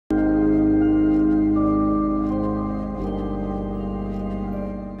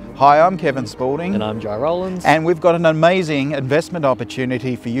Hi, I'm Kevin Spaulding. And I'm Rowlands. And we've got an amazing investment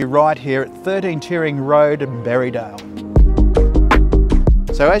opportunity for you right here at 13 Teering Road in Berriedale.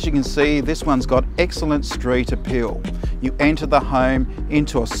 So as you can see, this one's got excellent street appeal. You enter the home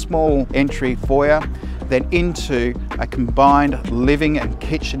into a small entry foyer, then into a combined living and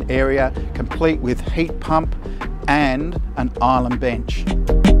kitchen area, complete with heat pump and an island bench.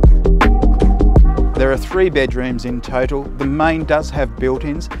 There are 3 bedrooms in total. The main does have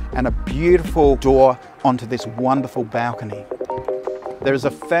built-ins and a beautiful door onto this wonderful balcony. There is a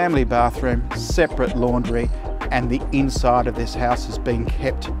family bathroom, separate laundry, and the inside of this house has been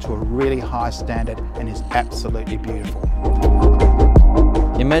kept to a really high standard and is absolutely beautiful.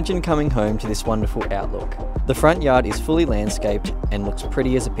 Imagine coming home to this wonderful outlook. The front yard is fully landscaped and looks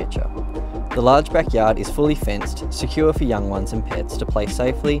pretty as a picture. The large backyard is fully fenced, secure for young ones and pets to play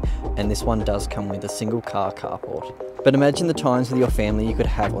safely, and this one does come with a single car carport. But imagine the times with your family you could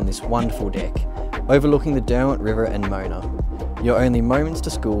have on this wonderful deck, overlooking the Derwent River and Mona. You're only moments to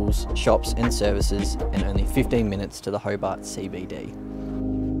schools, shops and services, and only 15 minutes to the Hobart CBD.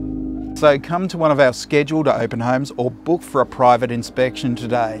 So come to one of our scheduled open homes or book for a private inspection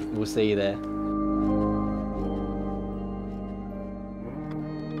today. We'll see you there.